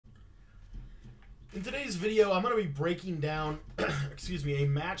In today's video, I'm going to be breaking down, excuse me, a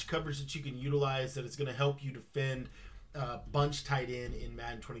match coverage that you can utilize that is going to help you defend bunch tight end in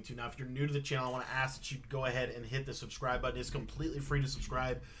Madden 22. Now, if you're new to the channel, I want to ask that you go ahead and hit the subscribe button. It's completely free to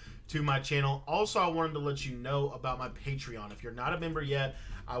subscribe to my channel. Also, I wanted to let you know about my Patreon. If you're not a member yet,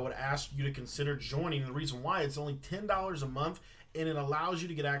 I would ask you to consider joining. The reason why, it's only $10 a month, and it allows you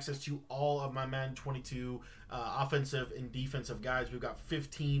to get access to all of my Madden 22 offensive and defensive guides. We've got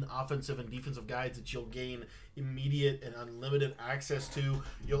 15 offensive and defensive guides that you'll gain immediate and unlimited access to.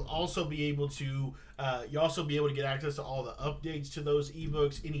 You'll also be able to get access to all the updates to those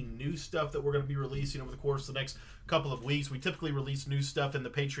ebooks, any new stuff that we're going to be releasing over the course of the next couple of weeks. We typically release new stuff in the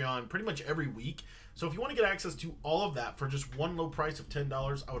Patreon pretty much every week. So if you want to get access to all of that for just one low price of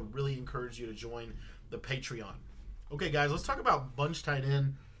 $10, I would really encourage you to join the Patreon. Okay, guys, let's talk about bunch tight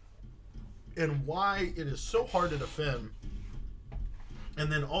end and why it is so hard to defend, and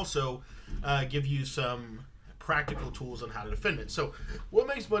then also give you some practical tools on how to defend it. So what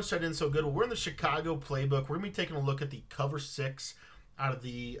makes bunch tight end so good? Well, we're in the Chicago Playbook. We're going to be taking a look at the cover 6 out of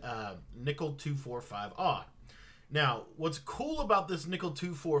the nickel 2-4-5 odd. Now, what's cool about this nickel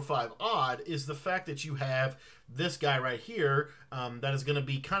 2-4-5 odd is the fact that you have this guy right here that is going to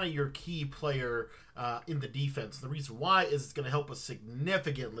be kind of your key player in the defense. The reason why is it's going to help us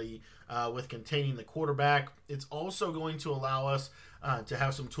significantly with containing the quarterback. It's also going to allow us to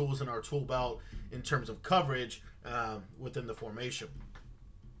have some tools in our tool belt in terms of coverage within the formation.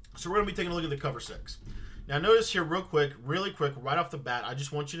 So we're going to be taking a look at the cover 6. Now notice here really quick, right off the bat, I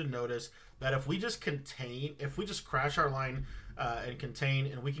just want you to notice that if we just crash our line and contain,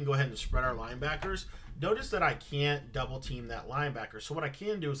 and we can go ahead and spread our linebackers, notice that I can't double team that linebacker. So what I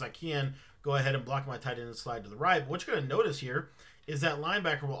can do is I can go ahead and block my tight end and slide to the right. But what you're going to notice here is that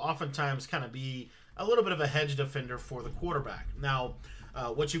linebacker will oftentimes kind of be a little bit of a hedge defender for the quarterback. Now,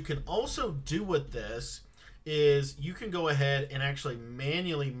 what you can also do with this is you can go ahead and actually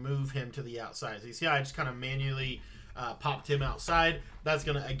manually move him to the outside. So you see how I just kind of manually popped him outside. That's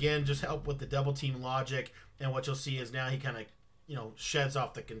going to, again, just help with the double team logic. And what you'll see is now he kind of, sheds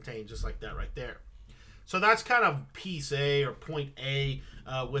off the contain just like that right there. So that's kind of piece A or point A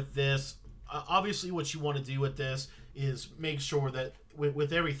with this. Obviously, what you want to do with this is make sure that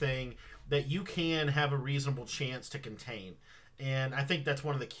with everything that you can have a reasonable chance to contain. And I think that's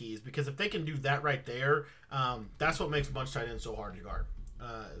one of the keys, because if they can do that right there, that's what makes bunch tight end so hard to guard.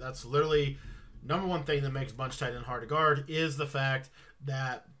 That's literally number one thing that makes bunch tight end hard to guard, is the fact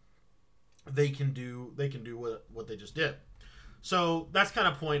that they can do what they just did. So that's kind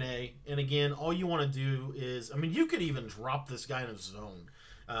of point A. And again, all you want to do is, you could even drop this guy in a zone.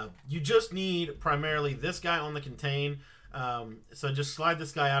 You just need primarily this guy on the contain. So just slide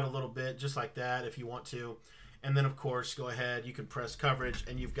this guy out a little bit, just like that, if you want to. And then, of course, go ahead. You can press coverage,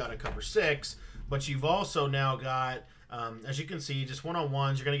 and you've got a cover 6. But you've also now got, as you can see, just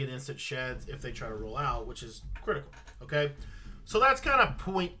one-on-ones. You're going to get instant sheds if they try to roll out, which is critical. Okay? So that's kind of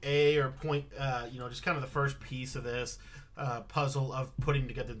point A, or point, just kind of the first piece of this puzzle of putting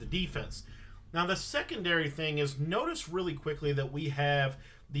together the defense. Now, the secondary thing is, notice really quickly that we have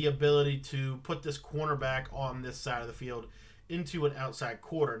the ability to put this cornerback on this side of the field into an outside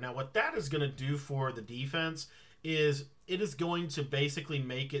quarter. Now, what that is going to do for the defense is it is going to basically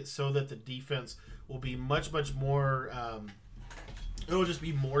make it so that the defense will be much more, it will just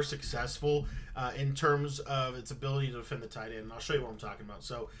be more successful in terms of its ability to defend the tight end. And I'll show you what I'm talking about.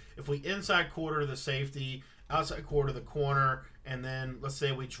 So if we inside quarter the safety, outside quarter the corner, and then let's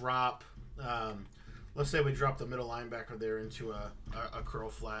say we drop the middle linebacker there into a curl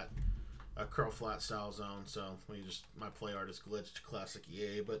flat style zone. So my play artist glitched, classic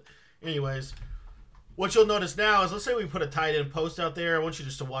EA. But anyways, what you'll notice now is, let's say we put a tight end post out there. I want you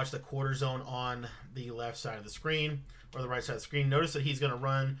just to watch the quarter zone on the left side of the screen, or the right side of the screen. Notice that he's going to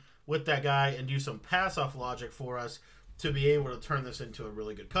run with that guy and do some pass off logic for us to be able to turn this into a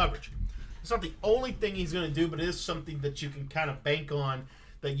really good coverage. It's not the only thing he's going to do, but it is something that you can kind of bank on,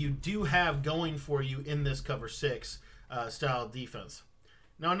 that you do have going for you in this cover 6 style defense.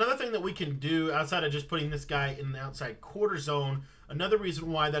 Now, another thing that we can do outside of just putting this guy in the outside quarter zone, another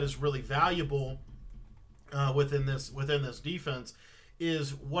reason why that is really valuable within this defense,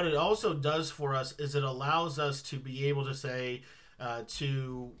 is what it also does for us is it allows us to be able to say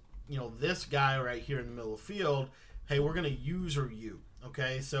to this guy right here in the middle of the field, hey, we're going to user you.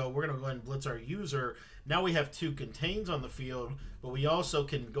 Okay, so we're going to go ahead and blitz our user. Now we have 2 contains on the field, but we also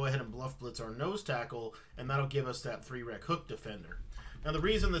can go ahead and bluff blitz our nose tackle, and that'll give us that 3-rec hook defender. Now, the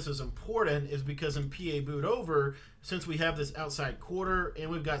reason this is important is because in PA boot over, since we have this outside quarter and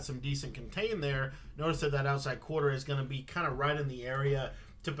we've got some decent contain there, notice that that outside quarter is going to be kind of right in the area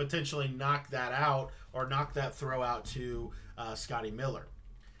to potentially knock that out or knock that throw out to Scotty Miller.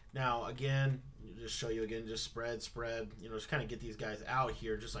 Now, again, just show you again, just spread, just kind of get these guys out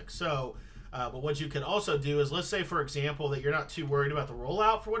here just like so. But what you can also do is, let's say, for example, that you're not too worried about the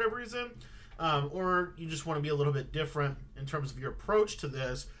rollout for whatever reason, or you just want to be a little bit different in terms of your approach to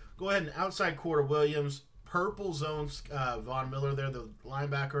this. Go ahead and outside quarter Williams, purple zones, Von Miller there, the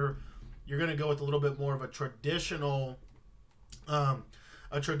linebacker. You're going to go with a little bit more of a traditional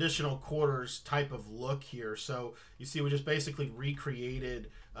quarters type of look here. So you see we just basically recreated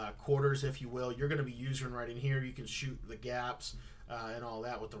quarters, if you will. You're going to be using right in here. You can shoot the gaps and all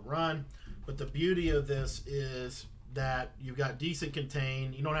that with the run. But the beauty of this is that you've got decent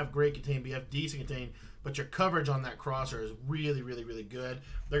contain. You don't have great contain, but you have decent contain. But your coverage on that crosser is really, really, really good.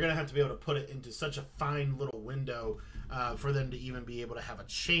 They're going to have to be able to put it into such a fine little window for them to even be able to have a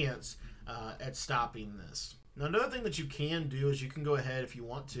chance at stopping this. Now, another thing that you can do is you can go ahead, if you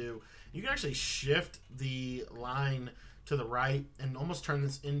want to, you can actually shift the line to the right and almost turn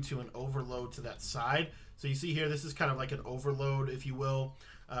this into an overload to that side. So you see here, this is kind of like an overload, if you will,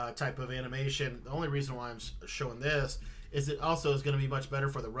 type of animation. The only reason why I'm showing this is it also is going to be much better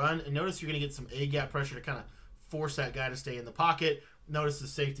for the run. And notice you're going to get some A-gap pressure to kind of force that guy to stay in the pocket. Notice the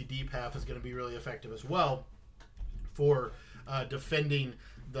safety deep half is going to be really effective as well for defending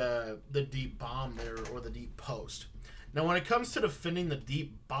the deep bomb there, or the deep post. Now, when it comes to defending the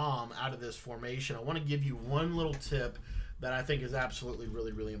deep bomb out of this formation, I want to give you one little tip that I think is absolutely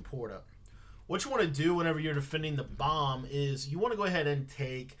really, really important. What you want to do whenever you're defending the bomb is you want to go ahead and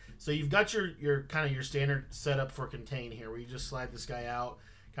take, so you've got your kind of your standard setup for contain here, where you just slide this guy out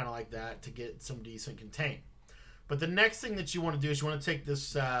kind of like that to get some decent contain. But the next thing that you want to do is you want to take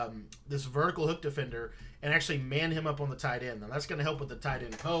this this vertical hook defender and actually man him up on the tight end. Now, that's going to help with the tight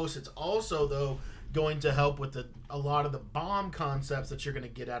end post. It's also, though, going to help with a lot of the bomb concepts that you're going to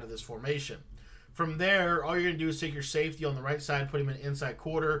get out of this formation. From there, all you're going to do is take your safety on the right side, put him in inside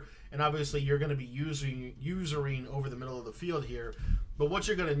quarter, and obviously you're going to be usering over the middle of the field here. But what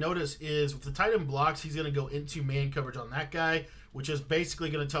you're going to notice is with the tight end blocks, he's going to go into man coverage on that guy, which is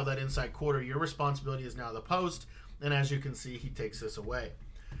basically going to tell that inside quarter your responsibility is now the post. And as you can see, he takes this away.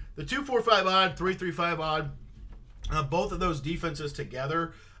 The 2-4-5 odd, 3-3-5 odd, both of those defenses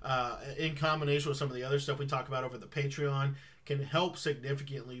together in combination with some of the other stuff we talk about over the Patreon can help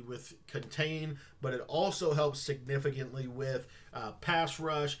significantly with contain, but it also helps significantly with pass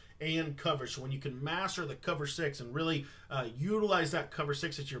rush and coverage. So when you can master the cover 6 and really utilize that cover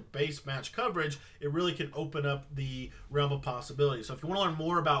 6 as your base match coverage, it really can open up the realm of possibility. So if you want to learn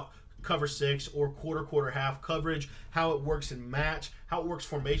more about cover 6 or quarter half coverage, how it works in match, how it works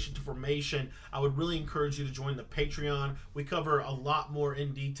formation to formation, I would really encourage you to join the Patreon. We cover a lot more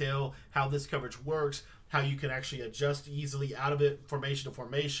in detail how this coverage works, how you can actually adjust easily out of it, formation to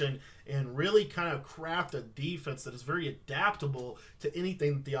formation, and really kind of craft a defense that is very adaptable to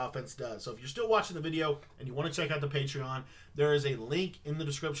anything that the offense does. So if you're still watching the video and you want to check out the Patreon, there is a link in the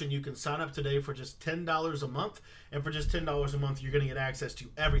description. You can sign up today for just $10 a month, and for just $10 a month, you're going to get access to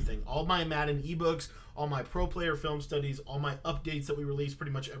everything. All my Madden ebooks, all my pro player film studies, all my updates that we release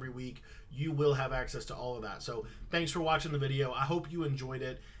pretty much every week. You will have access to all of that. So thanks for watching the video. I hope you enjoyed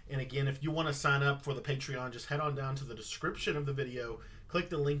it. And again, if you want to sign up for the Patreon, just head on down to the description of the video, click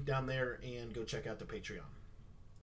the link down there, and go check out the Patreon.